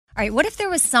All right, what if there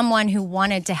was someone who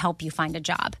wanted to help you find a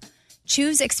job?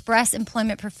 Choose Express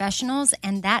Employment Professionals,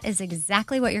 and that is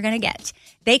exactly what you're going to get.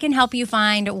 They can help you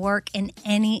find work in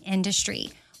any industry.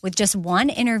 With just one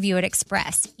interview at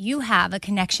Express, you have a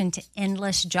connection to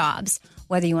endless jobs.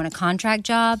 Whether you want a contract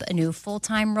job, a new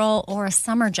full-time role, or a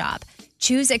summer job,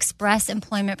 choose Express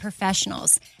Employment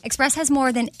Professionals. Express has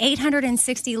more than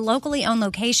 860 locally owned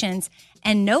locations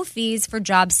and no fees for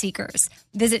job seekers.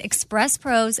 Visit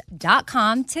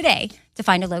expresspros.com today to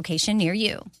find a location near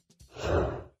you.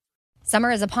 Summer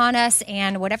is upon us,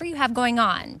 and whatever you have going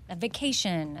on, a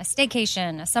vacation, a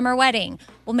staycation, a summer wedding,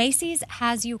 well, Macy's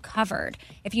has you covered.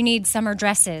 If you need summer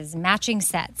dresses, matching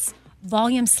sets,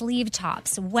 volume sleeve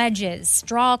tops, wedges,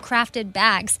 straw crafted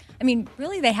bags,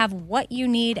 really they have what you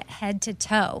need head to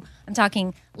toe. I'm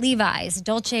talking Levi's,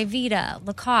 Dolce Vita,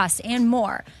 Lacoste, and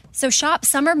more. So shop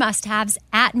summer must-haves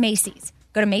at Macy's.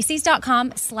 Go to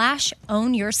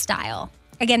Macys.com/ownyourstyle.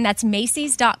 Again, that's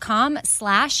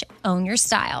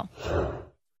Macys.com/ownyourstyle.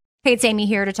 Hey, it's Amy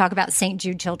here to talk about St.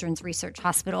 Jude Children's Research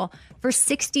Hospital. For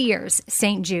 60 years,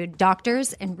 St. Jude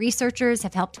doctors and researchers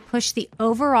have helped push the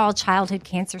overall childhood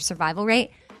cancer survival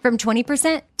rate from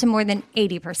 20% to more than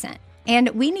 80%. And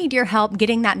we need your help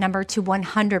getting that number to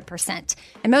 100%.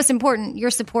 And most important,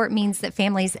 your support means that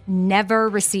families never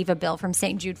receive a bill from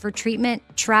St. Jude for treatment,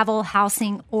 travel,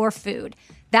 housing, or food.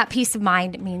 That peace of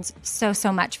mind means so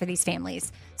much for these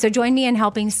families. So join me in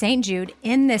helping St. Jude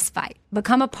in this fight.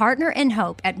 Become a partner in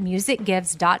hope at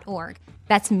musicgives.org.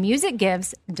 That's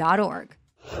musicgives.org.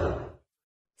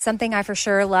 Something I for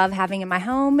sure love having in my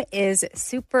home is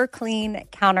super clean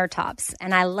countertops.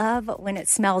 And I love when it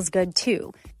smells good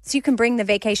too. So you can bring the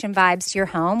vacation vibes to your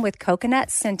home with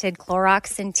coconut-scented Clorox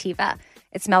Scentiva.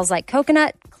 It smells like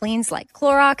coconut, cleans like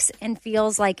Clorox, and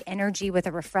feels like energy with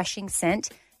a refreshing scent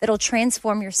that'll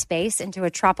transform your space into a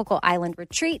tropical island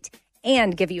retreat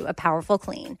and give you a powerful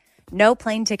clean. No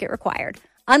plane ticket required.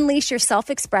 Unleash your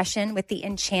self-expression with the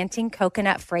enchanting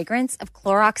coconut fragrance of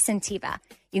Clorox Scentiva.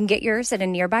 You can get yours at a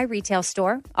nearby retail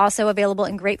store, also available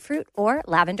in grapefruit or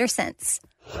lavender scents.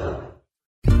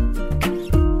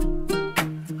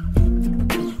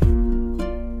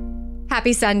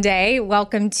 Happy Sunday.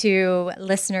 Welcome to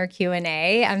Listener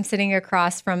Q&A. I'm sitting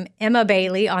across from Emma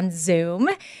Bailey on Zoom.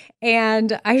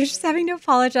 And I'm just having to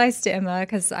apologize to Emma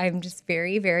because I'm just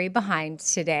very, very behind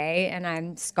today. And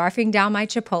I'm scarfing down my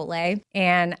Chipotle.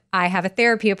 And I have a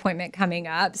therapy appointment coming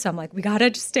up. So I'm like, we got to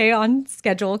just stay on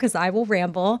schedule because I will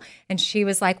ramble. And she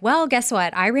was like, well, guess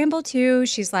what? I ramble too.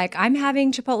 She's like, I'm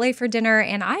having Chipotle for dinner.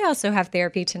 And I also have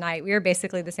therapy tonight. We are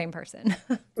basically the same person.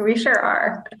 We sure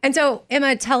are. And so,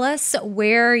 Emma, tell us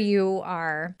where you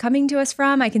are coming to us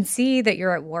from. I can see that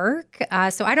you're at work.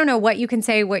 So I don't know what you can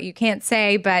say, what you can't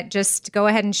say, but just go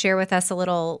ahead and share with us a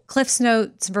little Cliff's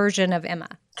Notes version of Emma.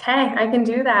 Okay, I can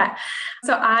do that.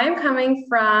 So I'm coming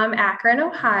from Akron,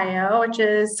 Ohio, which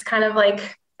is kind of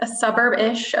like a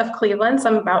suburb-ish of Cleveland. So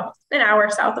I'm about an hour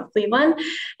south of Cleveland.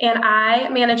 And I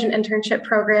manage an internship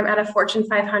program at a Fortune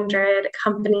 500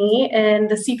 company in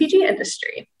the CPG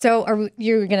industry. So are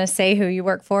you going to say who you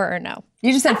work for or no?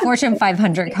 You just said Fortune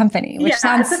 500 company, which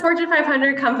sounds... it's a Fortune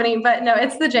 500 company, but no,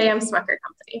 it's the J.M. Smucker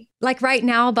company. Like right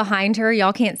now behind her,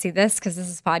 y'all can't see this because this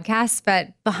is a podcast, but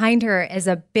behind her is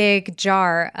a big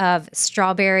jar of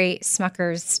strawberry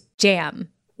Smucker's jam.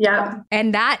 Yeah.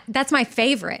 And that's my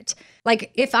favorite.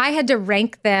 Like if I had to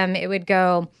rank them, it would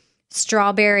go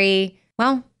strawberry,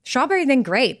 then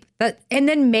grape, and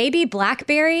then maybe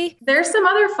blackberry. There's some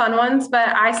other fun ones, but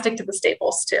I stick to the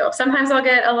staples too. Sometimes I'll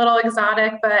get a little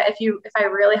exotic, but if I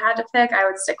really had to pick, I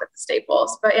would stick with the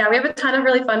staples. But yeah, we have a ton of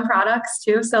really fun products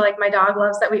too. So like my dog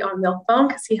loves that we own Milk-Bone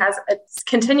because he has a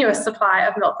continuous supply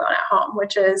of Milk-Bone at home,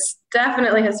 which is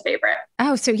definitely his favorite.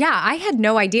 Oh, so yeah, I had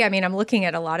no idea. I mean, I'm looking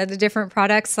at a lot of the different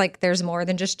products, like there's more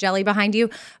than just jelly behind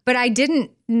you, but I didn't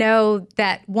know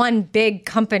that one big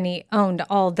company owned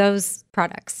all those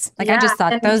products. Like I just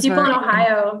thought those people in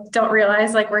Ohio don't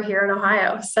realize like we're here in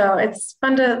Ohio. So it's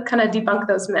fun to kind of debunk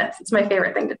those myths. It's my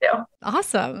favorite thing to do.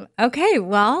 Awesome. Okay.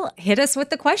 Well, hit us with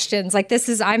the questions. Like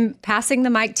I'm passing the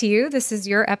mic to you. This is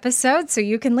your episode, so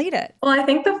you can lead it. Well, I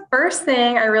think the first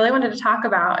thing I really wanted to talk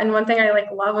about, and one thing I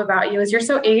love about you is you're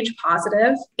so age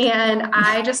positive. And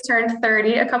I just turned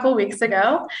 30 a couple weeks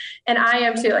ago. And I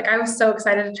am too. Like I was so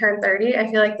excited to turn 30. I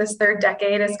feel like this third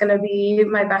decade is going to be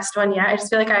my best one yet. I just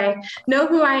feel like I know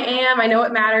who I am. I know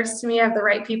what matters matters to me. I have the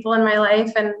right people in my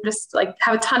life and just like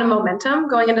have a ton of momentum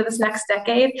going into this next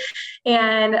decade.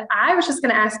 And I was just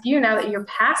going to ask you, now that you're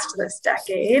past this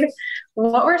decade,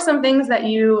 what were some things that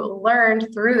you learned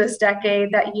through this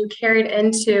decade that you carried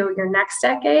into your next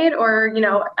decade? Or,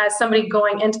 as somebody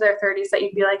going into their 30s that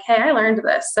you'd be like, hey, I learned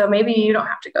this, so maybe you don't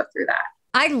have to go through that.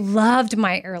 I loved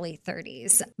my early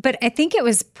 30s, but I think it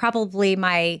was probably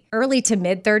my early to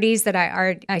mid 30s that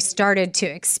I started to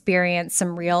experience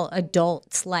some real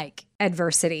adult like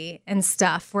adversity and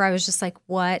stuff where I was just like,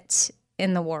 what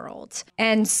in the world?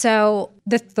 And so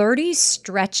the 30s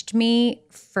stretched me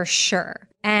for sure.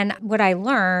 And what I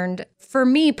learned for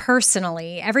me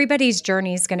personally, everybody's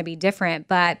journey is going to be different,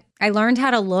 but I learned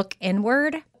how to look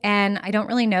inward. And I don't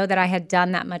really know that I had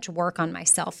done that much work on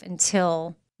myself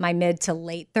until my mid to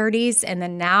late 30s. And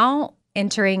then now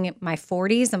entering my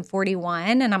 40s, I'm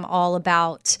 41 and I'm all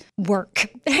about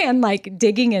work and like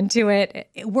digging into it,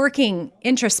 working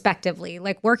introspectively,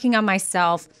 like working on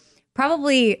myself,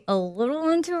 probably a little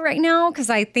into it right now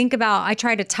because I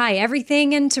try to tie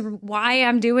everything into why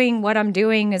I'm doing what I'm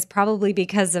doing is probably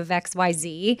because of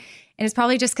XYZ. And it's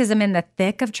probably just because I'm in the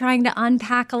thick of trying to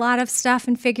unpack a lot of stuff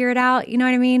and figure it out. You know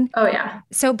what I mean? Oh, yeah.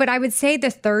 So, but I would say the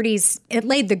 30s, it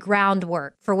laid the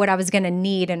groundwork for what I was going to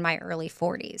need in my early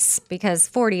 40s, because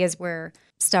 40 is where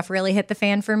stuff really hit the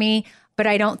fan for me. But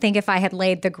I don't think if I had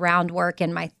laid the groundwork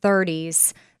in my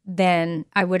 30s, then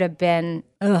I would have been,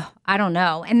 I don't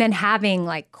know. And then having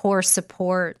like core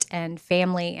support and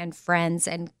family and friends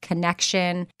and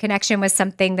connection. Connection was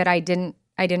something that I didn't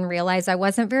realize I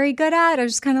wasn't very good at. I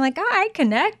was just kind of like, I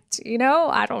connect,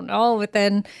 I don't know. But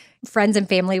then friends and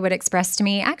family would express to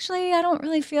me, actually, I don't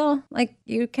really feel like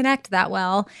you connect that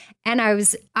well. And am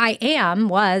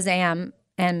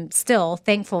still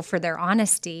thankful for their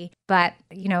honesty. But,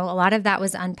 a lot of that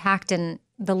was unpacked in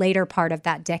the later part of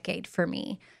that decade for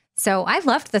me. So I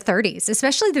loved the 30s,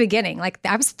 especially the beginning. Like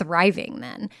I was thriving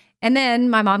then. And then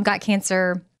my mom got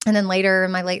cancer. And then later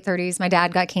in my late 30s, my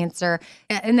dad got cancer.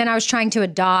 And then I was trying to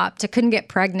adopt. I couldn't get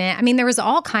pregnant. I mean, there was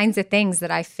all kinds of things that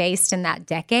I faced in that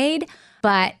decade.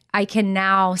 But I can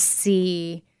now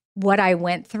see what I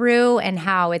went through and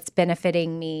how it's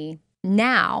benefiting me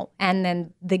now. And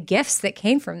then the gifts that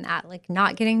came from that, like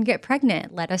not getting to get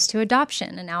pregnant, led us to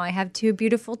adoption. And now I have 2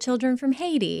 beautiful children from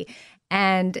Haiti.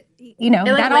 And, it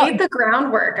that laid the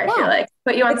groundwork, I feel like,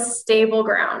 put you on stable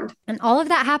ground. And all of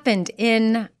that happened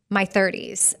in my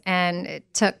 30s. And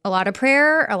it took a lot of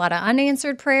prayer, a lot of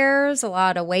unanswered prayers, a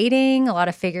lot of waiting, a lot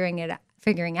of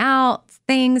figuring out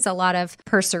things, a lot of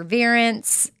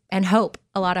perseverance and hope,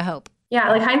 a lot of hope.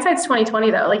 Yeah, like hindsight's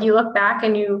 2020 though. Like you look back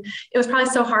and it was probably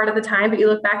so hard at the time, but you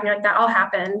look back and you're like, that all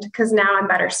happened because now I'm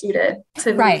better suited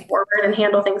to move forward and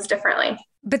handle things differently.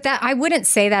 But that I wouldn't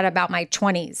say that about my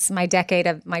 20s, my decade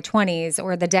of my 20s,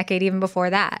 or the decade even before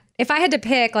that. If I had to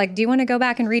pick, like, do you want to go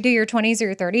back and redo your 20s or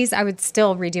your 30s? I would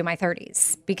still redo my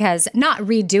 30s, because not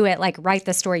redo it, like write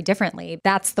the story differently.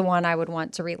 That's the one I would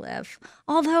want to relive.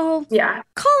 Although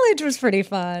college was pretty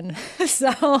fun.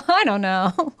 So I don't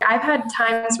know. I've had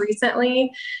times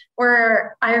recently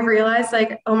where I realized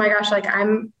like, oh my gosh, like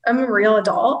I'm a real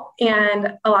adult,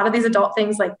 and a lot of these adult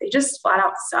things, like they just flat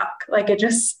out suck. Like it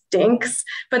just stinks.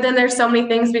 But then there's so many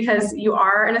things because you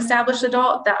are an established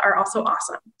adult that are also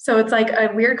awesome. So it's like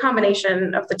a weird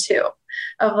combination of the two,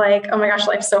 of like, oh my gosh,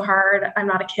 life's so hard. I'm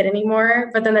not a kid anymore.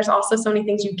 But then there's also so many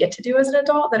things you get to do as an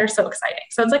adult that are so exciting.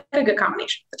 So it's like a good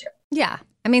combination of the two. Yeah.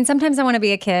 I mean, sometimes I want to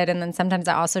be a kid, and then sometimes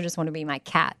I also just want to be my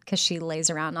cat because she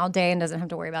lays around all day and doesn't have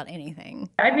to worry about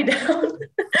anything. I'd be down.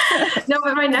 No,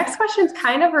 but my next question is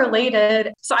kind of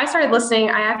related. So I started listening.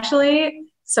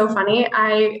 So funny.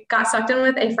 I got sucked in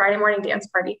with a Friday morning dance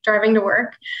party driving to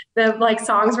work. The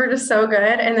songs were just so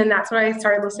good. And then that's when I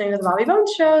started listening to the Bobby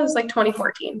Bones show. It was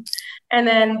 2014. And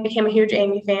then became a huge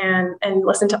Amy fan and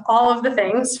listened to all of the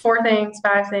things, 4 things,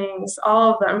 5 things,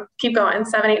 all of them. Keep going,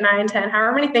 7, 8, 9, 10,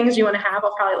 however many things you want to have,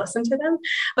 I'll probably listen to them.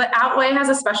 But Outweigh has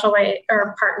a special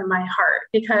part in my heart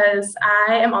because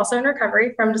I am also in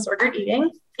recovery from disordered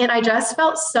eating. And I just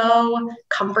felt so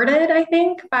comforted, I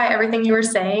think, by everything you were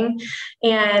saying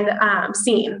and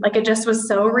seen. Like, it just was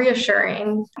so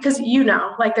reassuring because,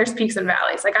 there's peaks and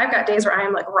valleys. Like, I've got days where I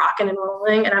am rocking and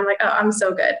rolling and I'm like, oh, I'm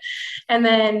so good. And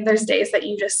then there's days that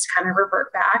you just kind of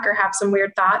revert back or have some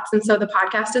weird thoughts. And so the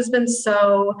podcast has been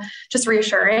so just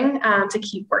reassuring to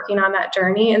keep working on that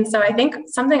journey. And so I think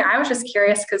something I was just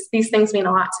curious, because these things mean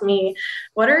a lot to me.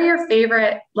 What are your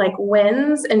favorite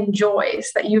wins and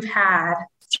joys that you've had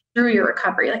through your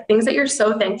recovery, like things that you're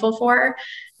so thankful for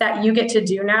that you get to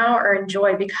do now or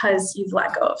enjoy because you've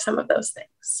let go of some of those things.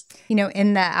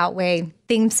 In the Outweigh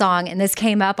theme song, and this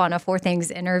came up on a Four Things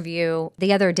interview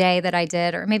the other day that I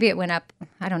did, or maybe it went up,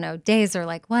 I don't know, days are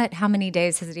like, what? How many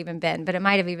days has it even been? But it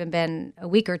might have even been a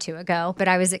week or two ago. But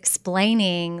I was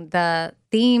explaining the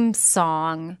theme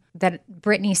song that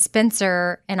Brittany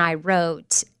Spencer and I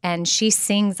wrote, and she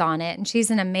sings on it. And she's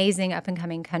an amazing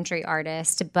up-and-coming country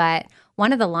artist. But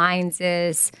one of the lines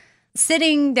is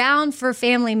sitting down for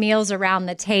family meals around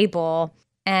the table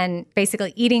and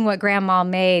basically eating what grandma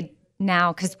made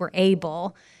now because we're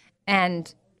able.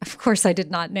 And of course, I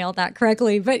did not nail that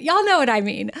correctly, but y'all know what I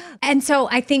mean. And so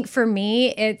I think for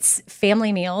me, it's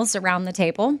family meals around the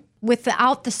table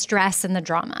without the stress and the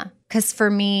drama. Because for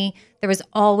me, there was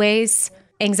always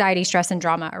anxiety, stress, and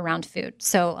drama around food.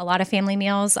 So a lot of family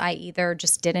meals, I either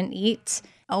just didn't eat,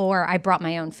 or I brought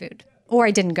my own food, or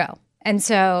I didn't go. And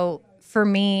so for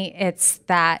me, it's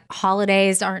that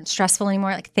holidays aren't stressful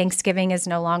anymore. Like Thanksgiving is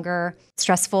no longer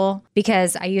stressful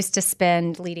because I used to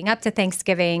spend leading up to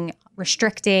Thanksgiving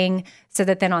restricting so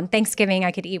that then on Thanksgiving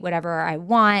I could eat whatever I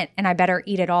want, and I better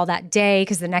eat it all that day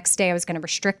because the next day I was going to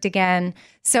restrict again.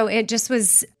 So it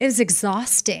was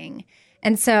exhausting.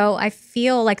 And so I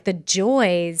feel like the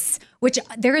joys, which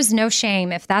there is no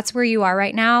shame if that's where you are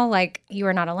right now, like you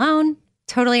are not alone.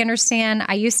 Totally understand.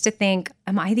 I used to think,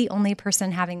 am I the only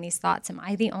person having these thoughts? Am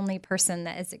I the only person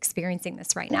that is experiencing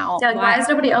this right now? Yeah, why is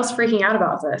nobody else freaking out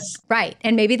about this? Right.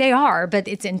 And maybe they are, but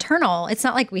it's internal. It's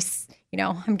not like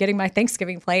I'm getting my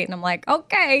Thanksgiving plate and I'm like,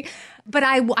 okay. But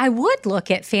I would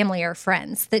look at family or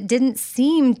friends that didn't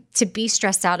seem to be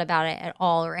stressed out about it at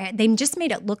all, or they just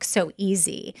made it look so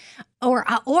easy. Or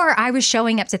I was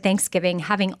showing up to Thanksgiving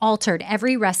having altered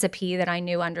every recipe that I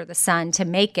knew under the sun to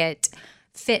make it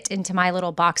fit into my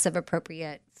little box of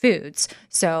appropriate foods.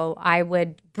 So I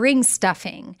would bring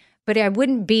stuffing, but it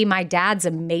wouldn't be my dad's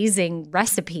amazing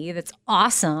recipe that's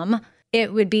awesome.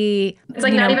 It would be... It's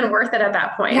like not even worth it at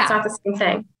that point. Yeah. It's not the same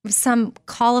thing. Some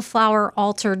cauliflower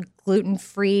altered,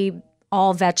 gluten-free,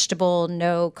 all vegetable,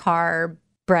 no carb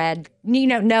bread,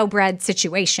 no bread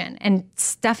situation. And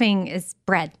stuffing is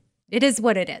bread. It is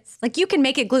what it is. Like you can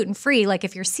make it gluten-free. Like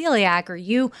if you're celiac or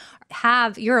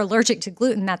you're allergic to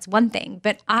gluten, that's one thing,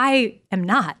 but I am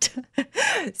not.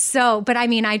 So, but I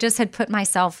mean, I just had put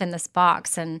myself in this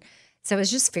box, and so it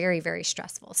was just very, very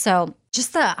stressful. So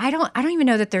just I don't even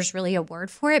know that there's really a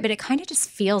word for it, but it kind of just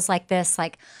feels like this,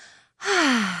 like,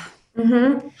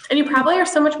 Mm-hmm. And you probably are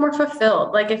so much more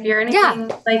fulfilled. Like if you're anything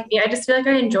like me, I just feel like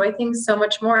I enjoy things so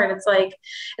much more. And it's like,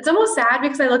 it's almost sad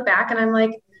because I look back and I'm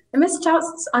like, I missed out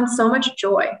on so much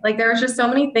joy. Like there was just so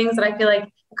many things that I feel like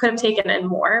I could have taken in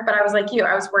more, but I was like you,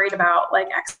 I was worried about like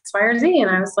X, Y, or Z.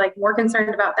 And I was like more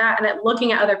concerned about that. And at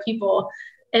looking at other people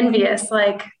envious,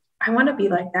 like, I want to be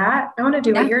like that. I want to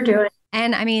do what you're doing.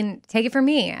 And I mean, take it from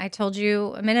me. I told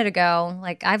you a minute ago,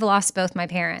 like I've lost both my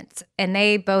parents and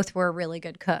they both were really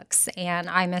good cooks and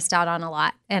I missed out on a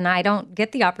lot and I don't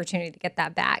get the opportunity to get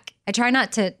that back. I try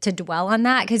not to dwell on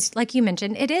that because like you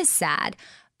mentioned, it is sad.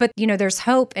 But, there's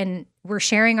hope and we're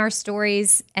sharing our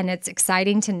stories and it's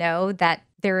exciting to know that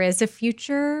there is a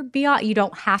future beyond. You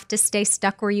don't have to stay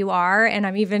stuck where you are. And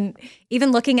I'm even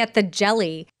looking at the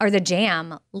jelly or the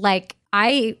jam. Like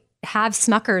I have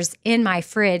Smuckers in my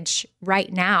fridge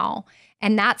right now.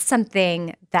 And that's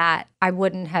something that I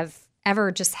wouldn't have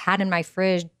ever just had in my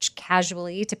fridge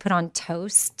casually to put on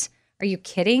toast. Are you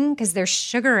kidding? Because there's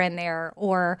sugar in there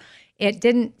or it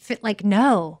didn't fit. Like,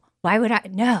 no. Why would I?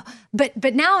 No.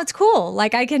 But now it's cool.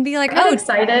 Like I can be like, I'm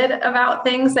excited about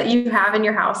things that you have in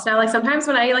your house now. Like sometimes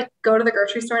when I like go to the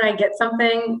grocery store and I get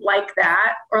something like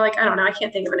that, or like, I don't know, I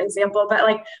can't think of an example, but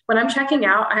like when I'm checking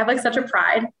out, I have like such a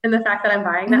pride in the fact that I'm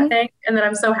buying that thing. And then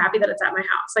I'm so happy that it's at my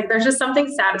house. Like there's just something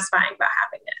satisfying about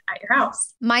having it at your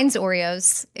house. Mine's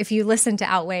Oreos. If you listen to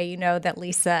Outweigh, you know that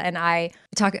Lisa and I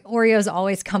talk, Oreos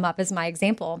always come up as my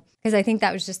example. Because I think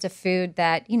that was just a food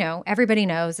that, everybody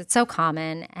knows. It's so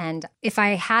common. And if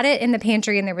I had it in the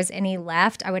pantry and there was any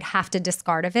left, I would have to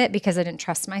discard of it because I didn't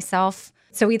trust myself.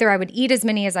 So either I would eat as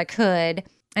many as I could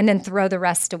and then throw the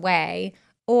rest away,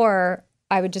 or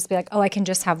I would just be like, I can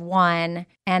just have one.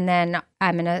 And then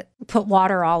I'm going to put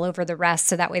water all over the rest.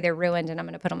 So that way they're ruined and I'm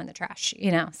going to put them in the trash,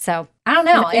 So I don't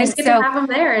know. You just get to have them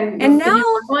there. And now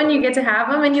you get to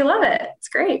have them and you love it. It's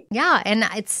great. Yeah. And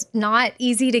it's not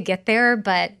easy to get there,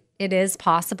 but it is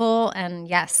possible. And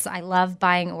yes, I love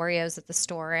buying Oreos at the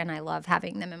store and I love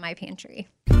having them in my pantry.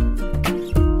 All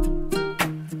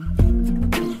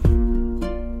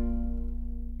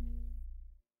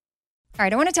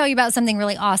right, I want to tell you about something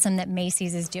really awesome that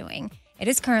Macy's is doing. It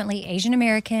is currently Asian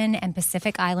American and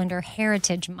Pacific Islander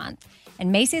Heritage Month.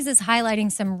 And Macy's is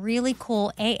highlighting some really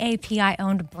cool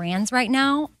AAPI-owned brands right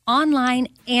now, online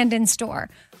and in store.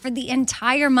 For the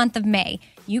entire month of May,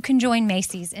 you can join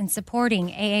Macy's in supporting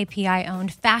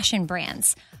AAPI-owned fashion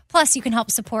brands. Plus, you can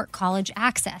help support college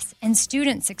access and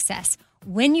student success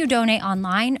when you donate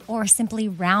online or simply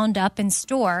round up in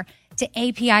store to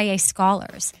APIA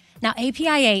scholars. Now,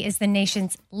 APIA is the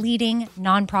nation's leading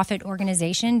nonprofit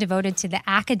organization devoted to the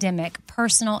academic,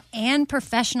 personal, and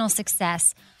professional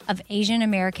success of Asian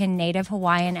American, Native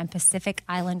Hawaiian, and Pacific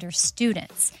Islander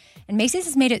students. And Macy's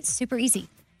has made it super easy.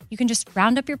 You can just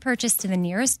round up your purchase to the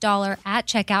nearest dollar at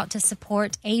checkout to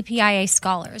support APIA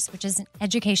Scholars, which is an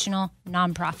educational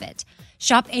nonprofit.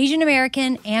 Shop Asian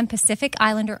American and Pacific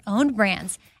Islander owned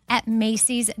brands at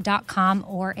Macy's.com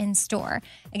or in store.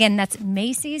 Again, that's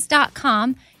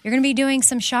Macy's.com. You're going to be doing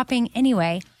some shopping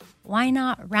anyway. Why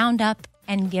not round up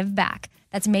and give back?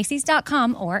 That's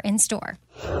Macy's.com or in store.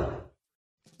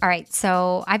 All right,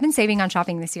 so I've been saving on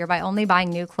shopping this year by only buying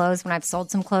new clothes when I've sold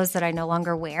some clothes that I no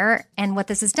longer wear. And what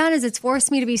this has done is it's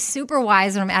forced me to be super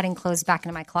wise when I'm adding clothes back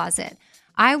into my closet.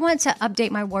 I want to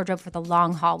update my wardrobe for the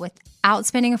long haul without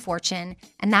spending a fortune,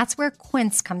 and that's where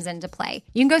Quince comes into play.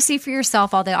 You can go see for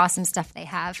yourself all the awesome stuff they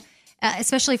have,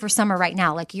 especially for summer right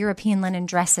now, like European linen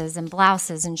dresses and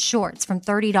blouses and shorts from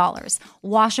 $30,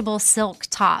 washable silk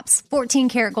tops,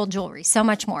 14-karat gold jewelry, so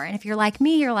much more. And if you're like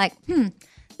me, you're like,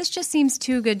 this just seems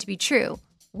too good to be true.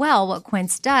 Well, what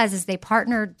Quince does is they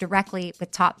partner directly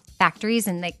with top factories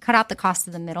and they cut out the cost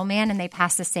of the middleman and they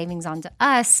pass the savings on to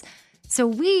us. So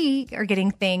we are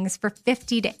getting things for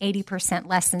 50 to 80%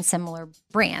 less than similar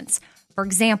brands. For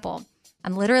example,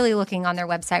 I'm literally looking on their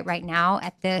website right now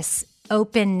at this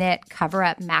open knit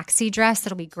cover-up maxi dress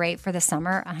that'll be great for the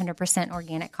summer, 100%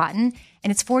 organic cotton,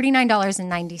 and it's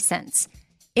 $49.90.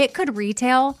 It could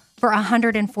retail for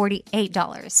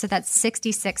 $148, so that's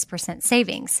 66%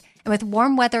 savings. And with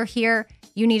warm weather here,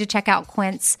 you need to check out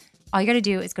Quince. All you got to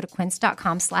do is go to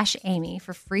quince.com/Amy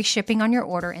for free shipping on your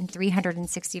order and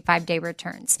 365-day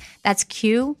returns. That's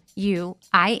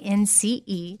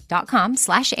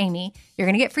QUINCE.com/Amy. You're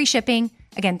going to get free shipping.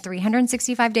 Again,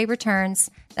 365-day returns.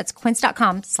 That's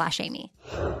quince.com/Amy.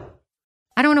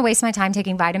 I don't want to waste my time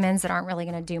taking vitamins that aren't really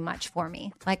going to do much for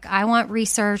me. Like, I want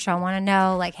research. I want to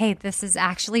know, like, hey, this is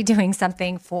actually doing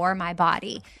something for my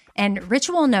body. And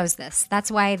Ritual knows this.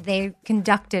 That's why they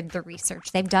conducted the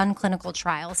research. They've done clinical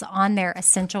trials on their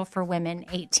Essential for Women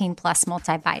 18 Plus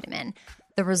multivitamin.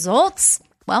 The results?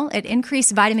 Well, it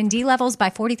increased vitamin D levels by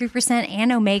 43%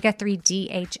 and omega-3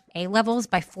 DHA levels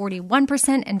by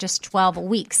 41% in just 12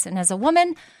 weeks. And as a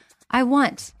woman, I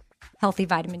want healthy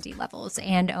vitamin D levels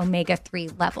and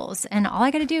omega-3 levels. And all I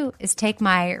got to do is take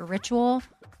my Ritual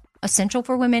Essential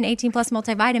for Women 18 Plus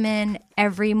multivitamin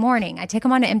every morning. I take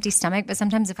them on an empty stomach, but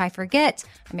sometimes if I forget,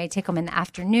 I may take them in the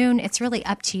afternoon. It's really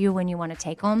up to you when you want to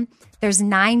take them. There's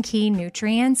 9 key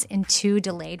nutrients in 2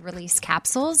 delayed release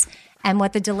capsules. And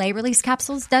what the delayed release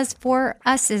capsules does for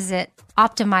us is it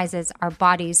optimizes our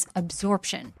body's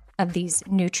absorption of these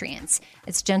nutrients.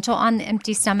 It's gentle on the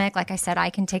empty stomach. Like I said, I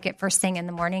can take it first thing in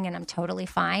the morning and I'm totally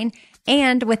fine.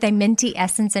 And with a minty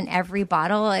essence in every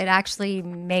bottle, it actually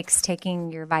makes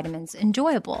taking your vitamins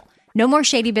enjoyable. No more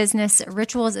shady business.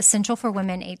 Ritual is Essential for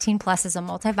Women 18 Plus is a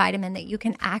multivitamin that you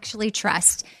can actually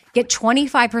trust. Get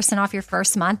 25% off your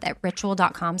first month at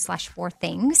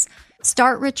ritual.com/4things.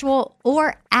 Start Ritual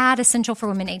or add Essential for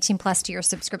Women 18 Plus to your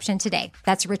subscription today.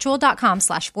 That's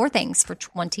ritual.com/4things for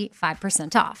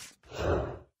 25% off.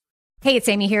 Hey, it's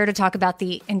Amy here to talk about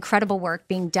the incredible work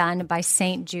being done by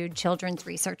St. Jude Children's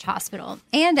Research Hospital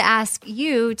and to ask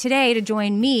you today to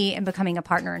join me in becoming a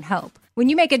partner in hope. When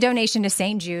you make a donation to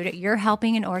St. Jude, you're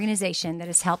helping an organization that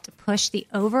has helped push the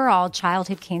overall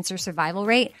childhood cancer survival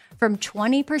rate from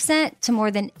 20% to more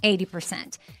than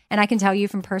 80%. And I can tell you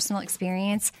from personal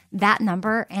experience, that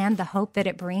number and the hope that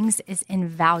it brings is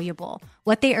invaluable.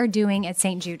 What they are doing at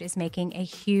St. Jude is making a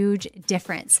huge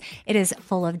difference. It is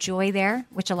full of joy there,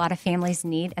 which a lot of families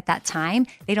need at that time.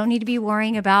 They don't need to be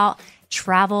worrying about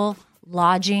travel,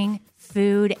 lodging,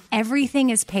 food. Everything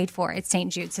is paid for at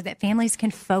St. Jude so that families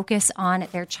can focus on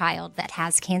their child that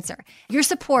has cancer. Your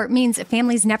support means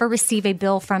families never receive a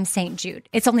bill from St. Jude.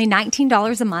 It's only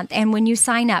 $19 a month, and when you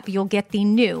sign up, you'll get the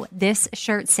new This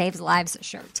Shirt Saves Lives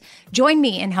shirt. Join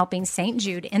me in helping St.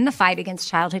 Jude in the fight against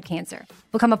childhood cancer.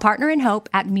 Become a partner in hope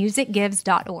at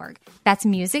musicgives.org. That's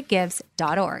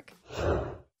musicgives.org.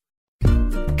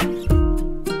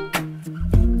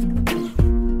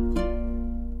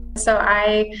 So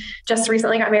I just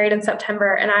recently got married in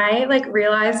September, and I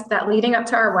realized that leading up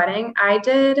to our wedding, I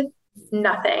did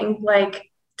nothing,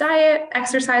 diet,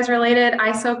 exercise related.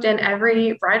 I soaked in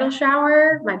every bridal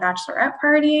shower, my bachelorette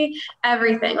party,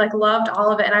 everything, like loved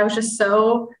all of it. And I was just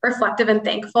so reflective and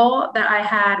thankful that I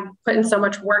had put in so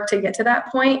much work to get to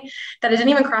that point that it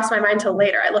didn't even cross my mind till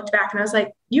later. I looked back and I was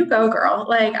like, you go, girl.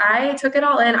 Like I took it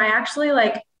all in. I actually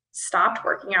like stopped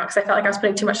working out because I felt like I was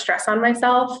putting too much stress on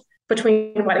myself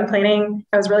between wedding planning.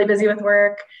 I was really busy with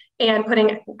work, and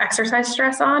putting exercise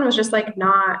stress on was just like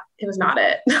it was not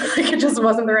it. Like it just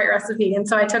wasn't the right recipe. And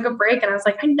so I took a break and I was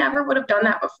like, I never would have done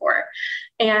that before.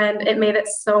 And it made it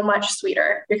so much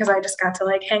sweeter because I just got to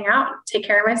like hang out, take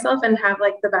care of myself and have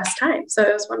like the best time. So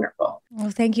it was wonderful.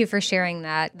 Well, thank you for sharing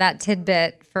that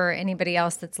tidbit for anybody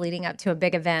else that's leading up to a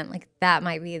big event. Like that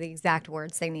might be the exact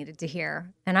words they needed to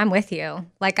hear. And I'm with you.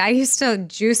 Like I used to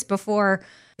juice before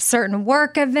certain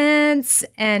work events.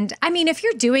 And I mean, if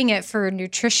you're doing it for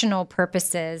nutritional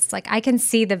purposes, like I can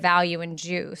see the value in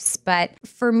juice. But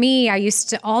for me,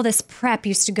 all this prep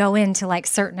used to go into like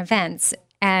certain events.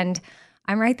 And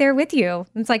I'm right there with you.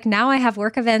 It's like now I have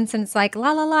work events and it's like,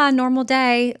 la, la, la, normal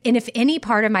day. And if any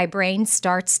part of my brain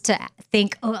starts to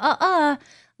think,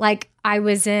 like I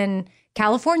was in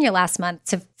California last month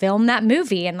to film that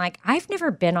movie. And like, I've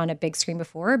never been on a big screen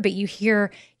before, but you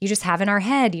just have in our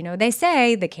head, they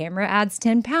say the camera adds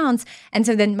 10 pounds. And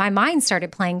so then my mind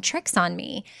started playing tricks on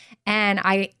me. And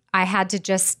I had to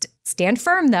just stand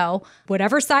firm though,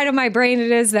 whatever side of my brain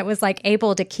it is that was like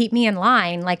able to keep me in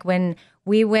line. Like when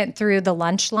we went through the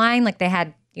lunch line, like they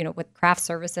had, with craft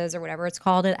services or whatever it's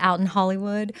called out in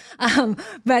Hollywood.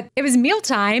 But it was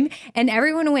mealtime and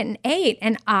everyone went and ate.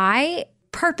 And I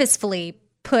purposefully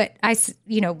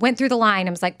went through the line.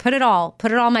 I was like, put it all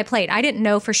on my plate. I didn't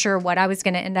know for sure what I was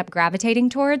going to end up gravitating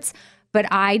towards,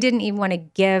 but I didn't even want to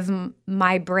give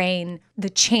my brain the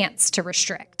chance to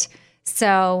restrict.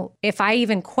 So if I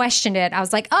even questioned it, I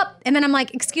was like, and then I'm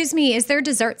like, excuse me, is there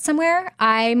dessert somewhere?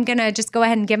 I'm going to just go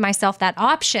ahead and give myself that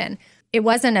option. It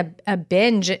wasn't a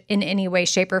binge in any way,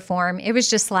 shape, or form. It was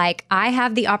just like, I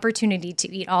have the opportunity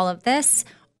to eat all of this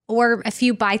or a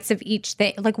few bites of each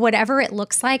thing, like whatever it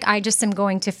looks like. I just am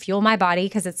going to fuel my body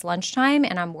because it's lunchtime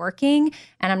and I'm working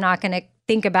and I'm not going to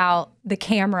think about the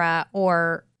camera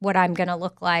or what I'm going to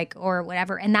look like or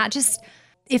whatever. And that just,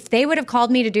 if they would have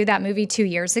called me to do that movie 2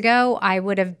 years ago, I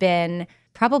would have been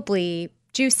probably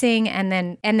juicing and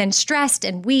then stressed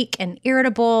and weak and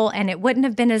irritable. And it wouldn't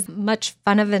have been as much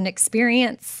fun of an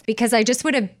experience because I just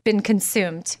would have been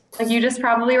consumed. Like you just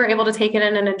probably were able to take it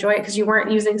in and enjoy it because you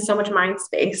weren't using so much mind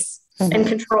space and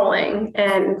controlling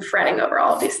and fretting over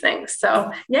all of these things.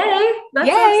 So yay. That's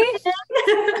yay. So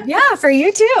exciting. Yeah, for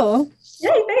you too.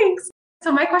 Yay, thanks.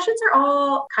 So my questions are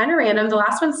all kind of random. The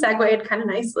last one segued kind of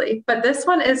nicely, but this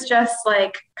one is just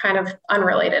like kind of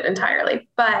unrelated entirely.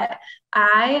 But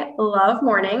I love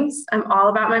mornings. I'm all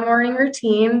about my morning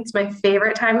routine. It's my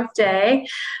favorite time of day.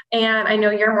 And I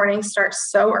know your morning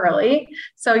starts so early.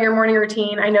 So your morning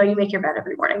routine, I know you make your bed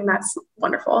every morning. And that's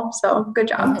wonderful. So good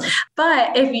job. Mm-hmm.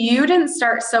 But if you didn't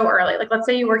start so early, like let's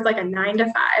say you worked like a 9 to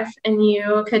 5 and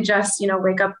you could just,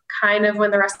 wake up kind of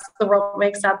when the rest of the world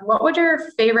wakes up, what would your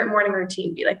favorite morning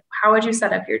routine be? Like, how would you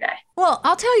set up your day? Well,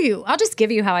 I'll just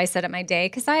give you how I set up my day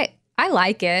because I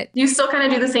like it. You still kind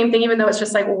of do the same thing, even though it's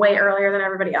just like way earlier than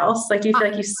everybody else. Like, do you feel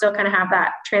like you still kind of have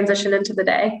that transition into the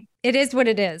day? It is what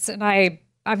it is. And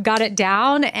I've got it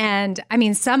down. And I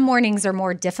mean, some mornings are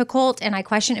more difficult. And I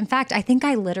question, in fact, I think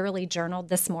I literally journaled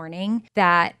this morning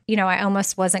that, I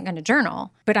almost wasn't going to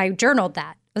journal, but I journaled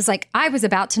that. It was like, I was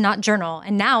about to not journal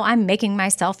and now I'm making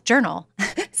myself journal.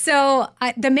 So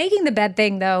the making the bed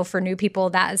thing, though, for new people,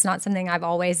 that is not something I've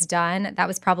always done. That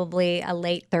was probably a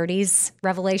late 30s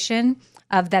revelation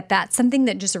of that's something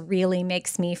that just really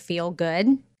makes me feel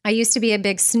good. I used to be a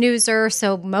big snoozer.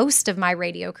 So most of my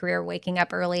radio career, waking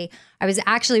up early, I was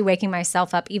actually waking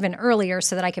myself up even earlier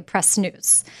so that I could press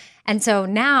snooze. And so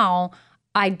now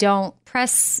I don't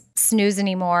press snooze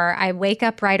anymore. I wake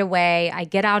up right away. I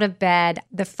get out of bed.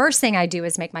 The first thing I do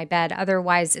is make my bed.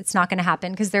 Otherwise, it's not going to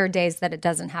happen because there are days that it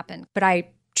doesn't happen. But I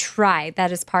try.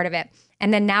 That is part of it.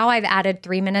 And then now I've added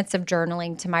 3 minutes of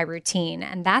journaling to my routine.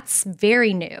 And that's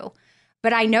very new.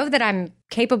 But I know that I'm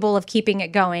capable of keeping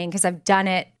it going because I've done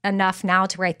it enough now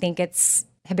to where I think it's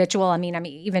habitual. I mean, I'm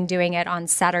even doing it on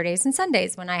Saturdays and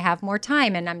Sundays when I have more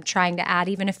time, and I'm trying to add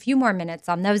even a few more minutes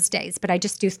on those days, but I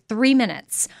just do 3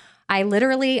 minutes. I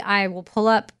will pull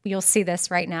up, you'll see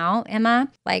this right now, Emma,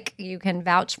 like you can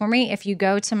vouch for me. If you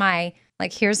go to my,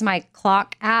 here's my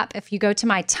clock app. If you go to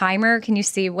my timer, can you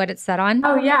see what it's set on?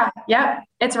 Oh yeah. Yep.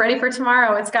 It's ready for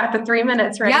tomorrow. It's got the 3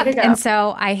 minutes ready to go. And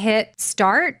so I hit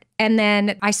start and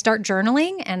then I start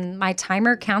journaling and my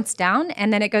timer counts down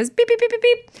and then it goes beep, beep, beep, beep,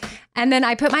 beep. And then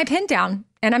I put my pen down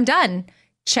and I'm done.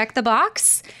 check the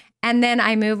box. And then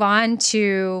I move on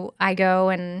to, I go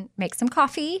and make some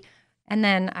coffee. And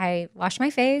then I wash my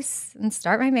face and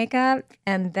start my makeup.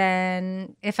 And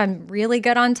then if I'm really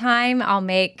good on time, I'll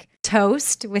make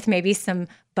toast with maybe some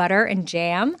butter and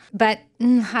jam. But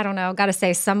I don't know. Got to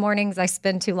say, some mornings I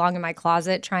spend too long in my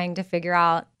closet trying to figure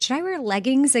out, should I wear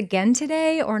leggings again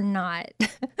today or not?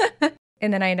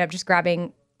 And then I end up just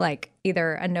grabbing like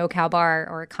either a no-cow bar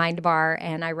or a Kind bar,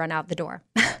 and I run out the door.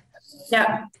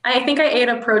 Yeah. I think I ate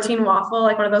a protein waffle,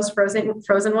 like one of those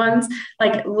frozen ones,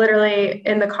 like literally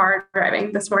in the car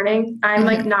driving this morning. I'm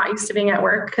like not used to being at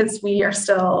work because we are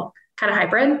still kind of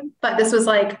hybrid, but this was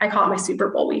like, I call it my Super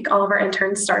Bowl week. All of our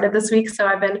interns started this week. So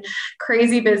I've been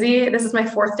crazy busy. This is my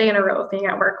 4th day in a row of being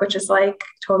at work, which is like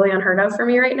totally unheard of for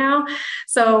me right now.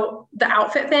 So the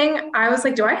outfit thing, I was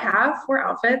like, do I have 4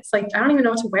 outfits? Like, I don't even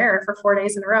know what to wear for 4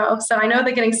 days in a row. So I know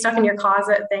the getting stuck in your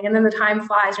closet thing, and then the time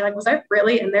flies. You're like, was I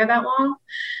really in there that long?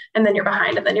 And then you're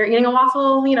behind, and then you're eating a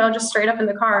waffle, just straight up in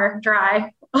the car,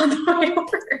 dry on the way to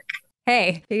work.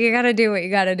 Hey, you got to do what you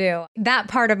got to do. That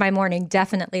part of my morning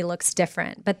definitely looks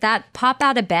different, but that pop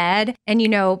out of bed and,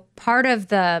 part of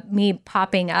the me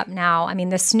popping up now, I mean,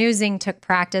 the snoozing took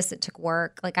practice. It took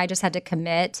work. Like I just had to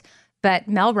commit. But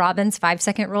Mel Robbins'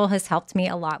 5-second rule has helped me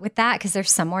a lot with that, because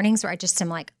there's some mornings where I just am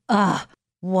like,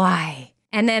 why?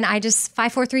 And then I just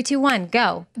 5, 4, 3, 2, 1,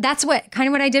 go. That's what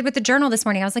I did with the journal this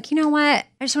morning. I was like, you know what?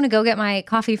 I just want to go get my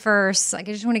coffee first. Like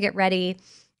I just want to get ready.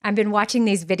 I've been watching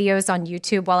these videos on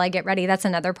YouTube while I get ready. That's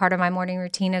another part of my morning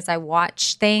routine, is I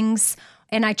watch things,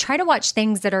 and I try to watch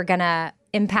things that are going to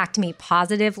impact me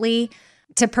positively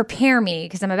to prepare me,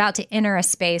 because I'm about to enter a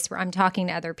space where I'm talking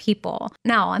to other people.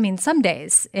 Now, I mean, some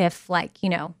days if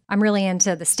I'm really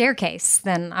into the staircase,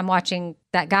 then I'm watching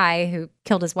that guy who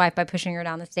killed his wife by pushing her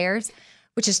down the stairs,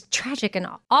 which is tragic and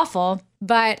awful.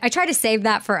 But I try to save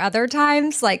that for other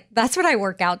times. Like that's what I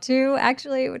work out to,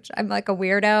 actually, which I'm like a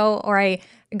weirdo. Or I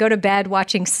go to bed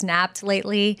watching Snapped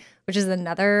lately, which is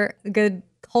another good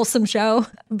wholesome show.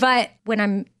 But when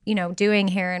I'm, doing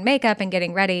hair and makeup and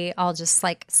getting ready, I'll just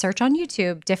like search on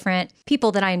YouTube different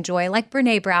people that I enjoy, like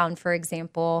Brene Brown, for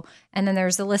example. And then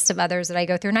there's a list of others that I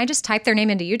go through, and I just type their name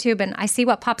into YouTube and I see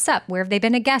what pops up. Where have they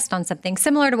been a guest on something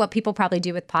similar to what people probably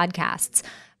do with podcasts?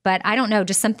 But I don't know,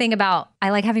 just something about,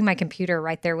 I like having my computer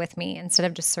right there with me instead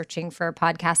of just searching for a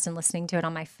podcast and listening to it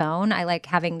on my phone. I like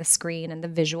having the screen and the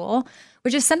visual,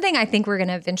 which is something I think we're going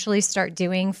to eventually start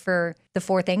doing for the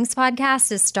 4 Things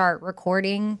podcast, is start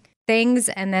recording things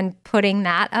and then putting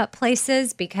that up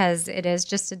places, because it is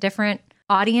just a different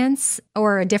audience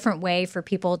or a different way for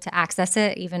people to access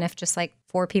it, even if just like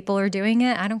 4 people are doing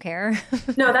it. I don't care.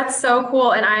 No, that's so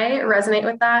cool. And I resonate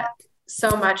with that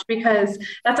so much, because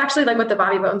that's actually like what the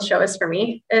Bobby Bones show is for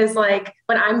me, is like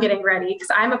when I'm getting ready, because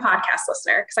I'm a podcast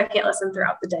listener, because I can't listen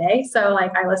throughout the day. So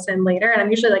like I listen later, and I'm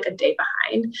usually like a day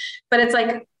behind, but it's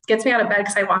like gets me out of bed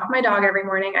because I walk my dog every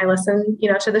morning. I listen,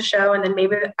 to the show. And then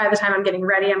maybe by the time I'm getting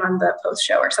ready, I'm on the post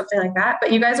show or something like that.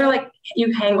 But you guys are like,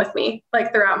 you hang with me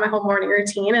like throughout my whole morning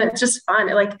routine. And it's just fun.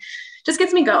 It like just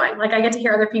gets me going. Like I get to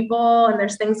hear other people and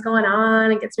there's things going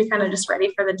on. It gets me kind of just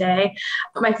ready for the day.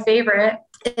 But my favorite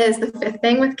is the 5th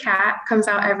Thing with Kat, comes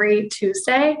out every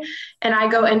Tuesday, and I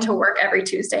go into work every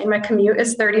Tuesday, and my commute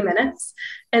is 30 minutes.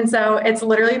 And so it's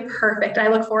literally perfect. I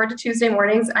look forward to Tuesday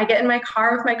mornings. I get in my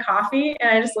car with my coffee and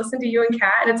I just listen to you and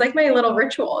Kat, and it's like my little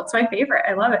ritual. It's my favorite.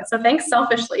 I love it. So thanks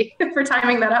selfishly for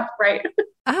timing that up right.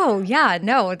 Oh, yeah.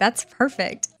 No, that's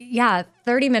perfect. Yeah.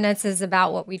 30 minutes is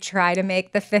about what we try to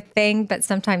make the 5th thing, but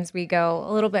sometimes we go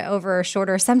a little bit over or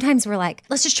shorter. Sometimes we're like,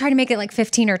 let's just try to make it like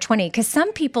 15 or 20, because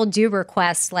some people do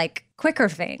request like quicker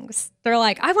things. They're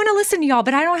like, I want to listen to y'all,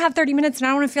 but I don't have 30 minutes and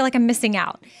I don't want to feel like I'm missing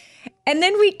out. And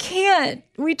then we can't.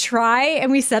 We try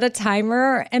and we set a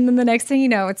timer, and then the next thing you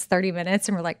know, it's 30 minutes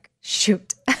and we're like,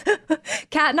 shoot.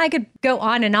 Kat and I could go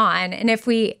on. And if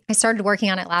I started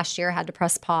working on it last year, had to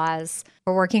press pause.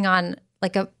 We're working on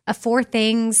like a 4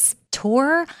 Things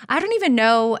tour. I don't even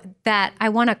know that I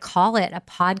want to call it a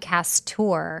podcast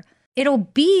tour. It'll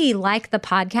be like the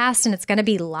podcast and it's going to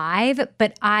be live,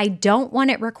 but I don't want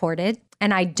it recorded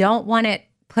and I don't want it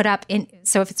put up in.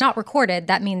 So if it's not recorded,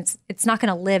 that means it's not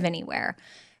going to live anywhere,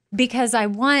 because I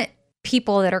want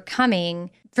people that are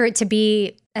coming for it to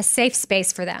be a safe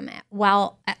space for them.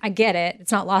 While I get it,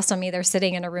 it's not lost on me. They're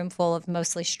sitting in a room full of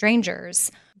mostly strangers,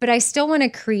 but I still want to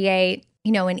create,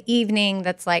 an evening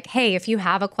that's like, hey, if you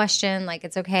have a question, like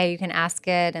it's okay, you can ask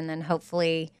it. And then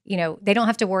hopefully, they don't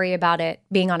have to worry about it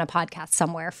being on a podcast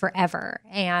somewhere forever.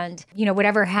 And,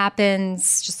 whatever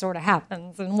happens, just sort of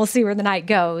happens, and we'll see where the night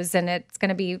goes. And it's going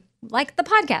to be like the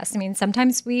podcast. I mean,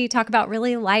 sometimes we talk about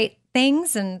really light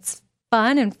things and it's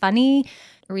fun and funny,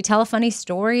 or we tell a funny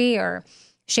story or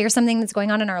share something that's going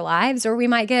on in our lives, or we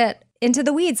might get into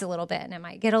the weeds a little bit and it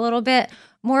might get a little bit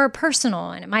more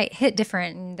personal and it might hit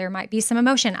different and there might be some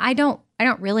emotion. I don't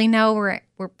really know.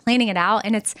 We're planning it out,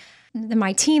 and it's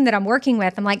my team that I'm working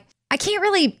with. I'm like, I can't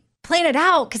really plan it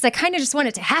out because I kind of just want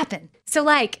it to happen. So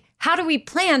like, how do we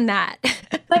plan that?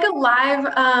 Like a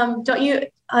live, don't you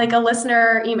like a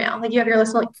listener email? Like you have your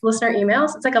listener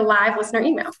emails. It's like a live listener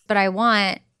email. But I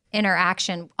want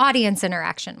interaction, audience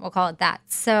interaction, we'll call it that.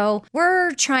 So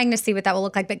we're trying to see what that will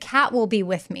look like, but Kat will be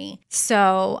with me.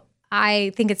 So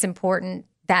I think it's important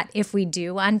that if we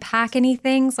do unpack any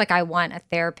things, like I want a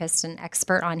therapist and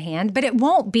expert on hand, but it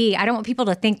won't be, I don't want people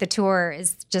to think the tour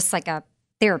is just like a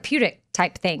therapeutic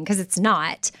type thing, because it's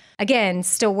not. Again,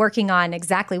 still working on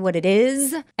exactly what it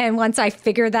is. And once I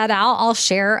figure that out, I'll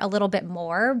share a little bit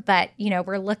more. But,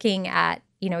 we're looking at,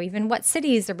 even what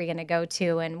cities are we going to go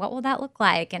to and what will that look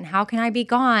like? And how can I be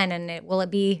gone? And will it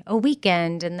be a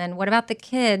weekend? And then what about the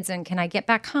kids? And can I get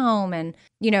back home? And,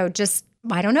 just,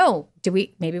 I don't know.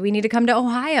 Maybe we need to come to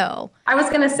Ohio. I was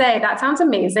going to say, that sounds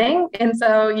amazing. And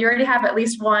so you already have at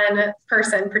least one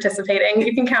person participating.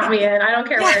 You can count me in. I don't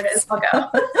care where it is. I'll go.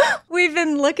 We've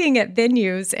been looking at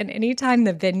venues, and anytime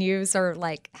the venues are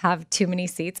like have too many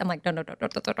seats, I'm like,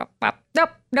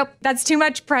 nope. That's too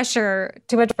much pressure.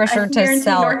 Too much pressure to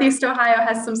sell. Northeast Ohio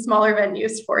has some smaller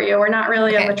venues for you. We're not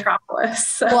really a metropolis.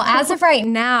 So. Well, as of right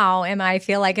now, I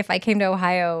feel like if I came to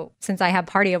Ohio, since I have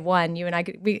Party of One, you and I,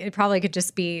 it probably could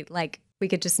just be like, we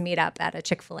could just meet up at a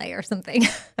Chick-fil-A or something.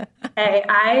 Hey,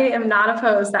 I am not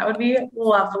opposed. That would be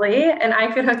lovely. And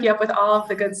I could hook you up with all of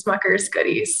the good Smucker's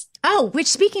goodies. Oh, which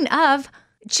speaking of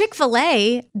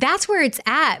Chick-fil-A, that's where it's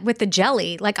at with the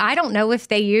jelly. Like, I don't know if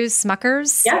they use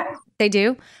Smucker's. Yeah. They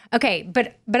do? Okay.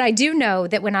 But I do know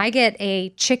that when I get a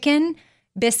chicken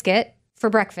biscuit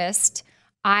for breakfast,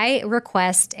 I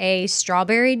request a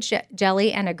strawberry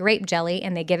jelly and a grape jelly,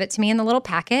 and they give it to me in the little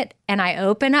packet. And I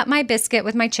open up my biscuit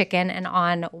with my chicken, and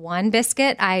on one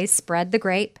biscuit, I spread the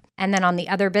grape. And then on the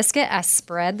other biscuit, I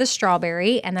spread the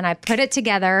strawberry, and then I put it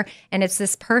together, and it's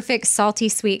this perfect salty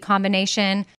sweet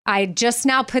combination. I just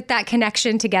now put that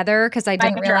connection together because I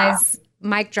didn't realize.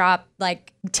 Mic drop,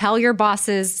 like tell your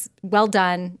bosses, well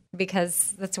done,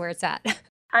 because that's where it's at.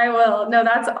 I will. No,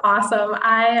 that's awesome.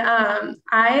 I'm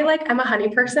a honey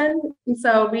person. And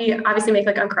so we obviously make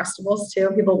like Uncrustables too.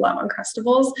 People love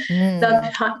Uncrustables.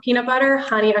 The peanut butter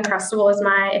honey Uncrustable is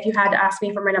if you had to ask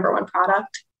me for my number one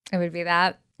product. It would be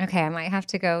that. Okay, I might have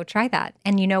to go try that.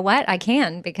 And you know what? I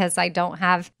can, because I don't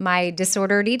have my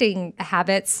disordered eating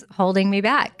habits holding me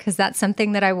back, because that's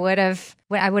something that I would have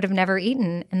never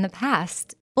eaten in the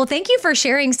past. Well, thank you for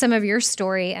sharing some of your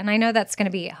story. And I know that's going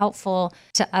to be helpful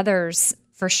to others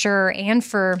for sure, and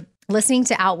for listening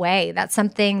to Outweigh. That's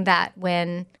something that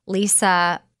when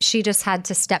Lisa, she just had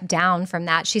to step down from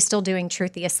that. She's still doing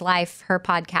Truthiest Life, her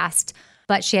podcast,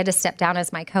 but she had to step down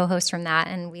as my co-host from that.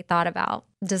 And we thought about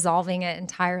dissolving it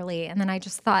entirely. And then I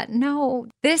just thought, no,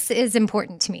 this is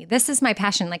important to me. This is my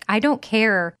passion. Like, I don't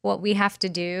care what we have to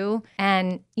do.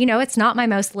 And, it's not my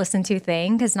most listened to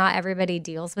thing, because not everybody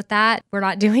deals with that. We're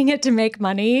not doing it to make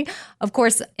money. Of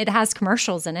course, it has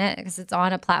commercials in it because it's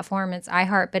on a platform. It's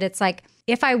iHeart. But it's like,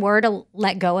 if I were to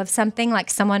let go of something, like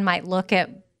someone might look at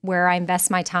where I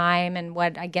invest my time and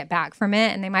what I get back from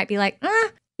it, and they might be like,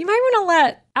 you might want to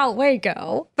let Outweigh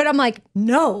go. But I'm like,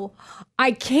 no,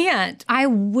 I can't. I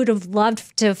would have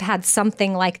loved to have had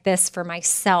something like this for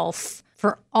myself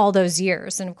for all those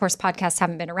years. And of course, podcasts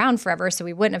haven't been around forever, so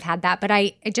we wouldn't have had that. But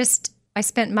I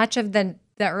spent much of the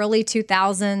early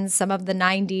 2000s, some of the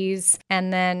 90s,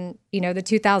 and then, the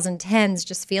 2010s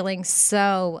just feeling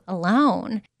so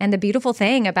alone. And the beautiful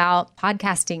thing about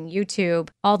podcasting, YouTube,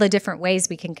 all the different ways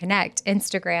we can connect,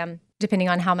 Instagram, depending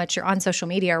on how much you're on social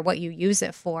media or what you use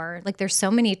it for. Like, there's so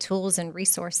many tools and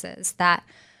resources that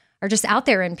are just out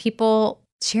there, and people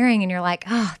sharing, and you're like,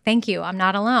 oh, thank you, I'm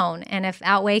not alone. And if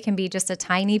Outweigh can be just a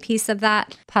tiny piece of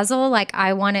that puzzle, like,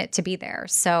 I want it to be there.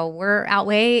 So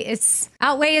Outweigh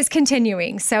is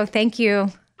continuing. So thank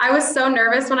you. I was so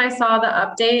nervous when I saw the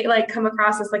update, come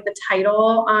across as the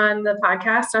title on the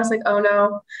podcast. I was like, oh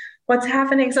no, what's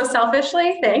happening? So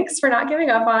selfishly, thanks for not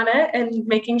giving up on it and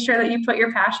making sure that you put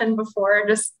your passion before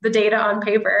just the data on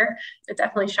paper. It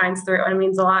definitely shines through, and it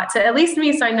means a lot to at least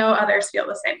me, so I know others feel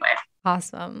the same way.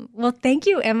 Awesome. Well, thank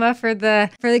you, Emma, for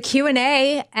the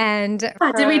Q&A. And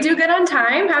did we do good on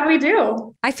time? How do we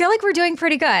do? I feel like we're doing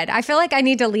pretty good. I feel like I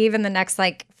need to leave in the next,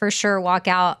 for sure, walk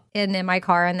out in my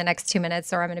car in the next 2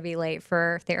 minutes, or I'm going to be late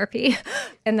for therapy.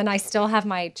 And then I still have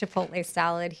my Chipotle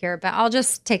salad here, but I'll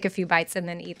just take a few bites and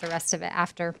then eat the rest of it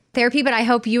after therapy. But I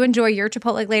hope you enjoy your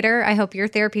Chipotle later. I hope your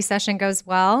therapy session goes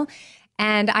well.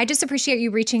 And I just appreciate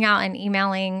you reaching out and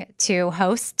emailing to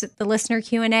host the listener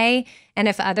Q&A. And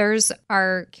if others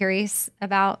are curious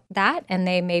about that and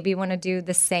they maybe want to do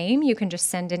the same, you can just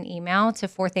send an email to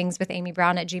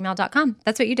 4thingswithamybrown@gmail.com.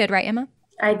 That's what you did, right, Emma?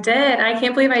 I did. I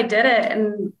can't believe I did it.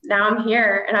 And now I'm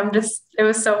here and it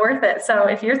was so worth it. So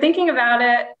if you're thinking about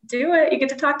it, do it. You get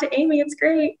to talk to Amy. It's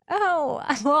great. Oh,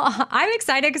 well, I'm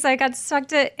excited because I got to talk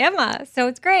to Emma. So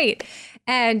it's great.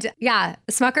 And yeah,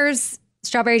 Smucker's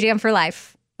strawberry jam for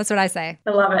life. That's what I say. I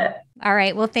love it. All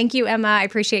right. Well, thank you, Emma. I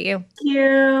appreciate you. Thank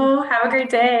you. Have a great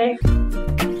day.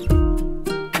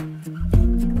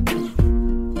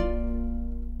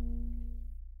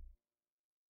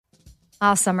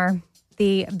 Summer,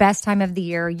 the best time of the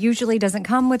year, usually doesn't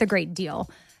come with a great deal.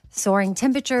 Soaring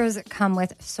temperatures come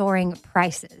with soaring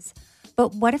prices.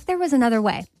 But what if there was another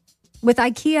way? With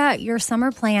IKEA, your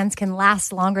summer plans can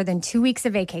last longer than 2 weeks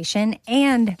of vacation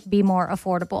and be more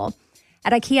affordable.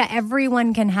 At IKEA,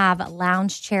 everyone can have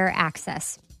lounge chair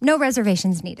access. No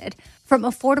reservations needed. From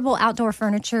affordable outdoor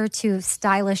furniture to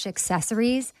stylish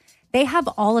accessories, they have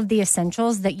all of the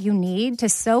essentials that you need to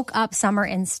soak up summer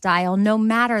in style, no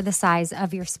matter the size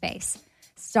of your space.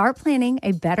 Start planning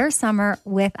a better summer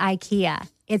with IKEA.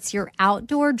 It's your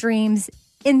outdoor dreams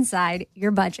inside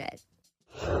your budget.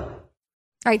 All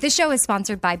right, this show is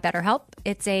sponsored by BetterHelp.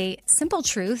 It's a simple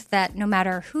truth that no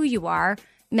matter who you are,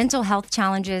 mental health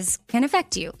challenges can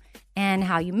affect you, and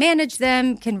how you manage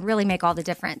them can really make all the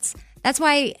difference. That's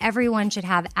why everyone should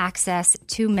have access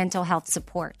to mental health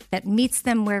support that meets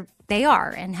them where they are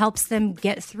and helps them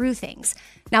get through things.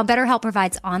 Now, BetterHelp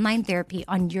provides online therapy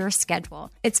on your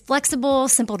schedule. It's flexible,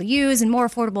 simple to use, and more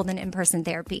affordable than in-person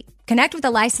therapy. Connect with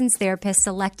a licensed therapist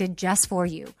selected just for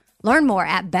you. Learn more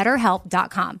at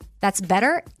BetterHelp.com. That's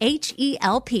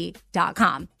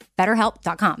BetterHelp.com.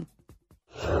 BetterHelp.com.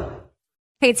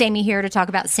 Hey, it's Amy here to talk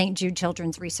about St. Jude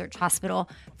Children's Research Hospital.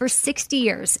 For 60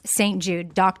 years, St.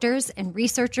 Jude doctors and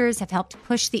researchers have helped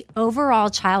push the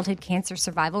overall childhood cancer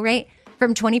survival rate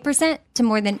from 20% to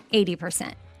more than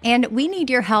 80%. And we need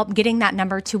your help getting that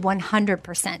number to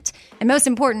 100%. And most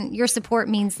important, your support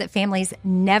means that families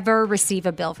never receive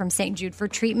a bill from St. Jude for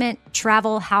treatment,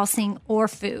 travel, housing, or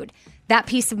food. That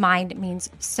peace of mind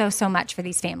means so much for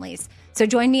these families. So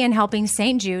join me in helping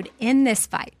St. Jude in this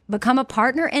fight. Become a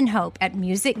partner in hope at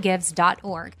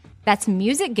musicgives.org. That's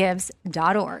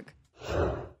musicgives.org.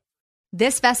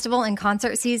 This festival and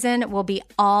concert season will be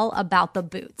all about the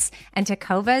boots, and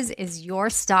Tecovas is your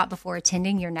stop before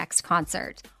attending your next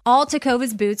concert. All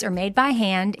Tecovas boots are made by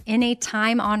hand in a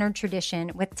time-honored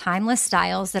tradition with timeless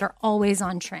styles that are always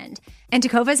on trend. And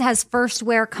Tecovas has first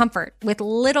wear comfort with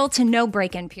little to no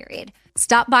break-in period.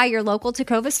 Stop by your local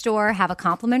Tecovas store, have a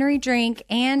complimentary drink,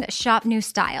 and shop new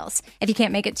styles. If you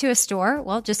can't make it to a store,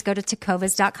 well, just go to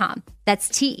tecovas.com. That's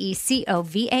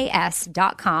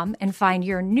Tecovas.com and find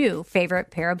your new favorite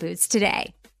pair of boots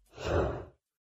today.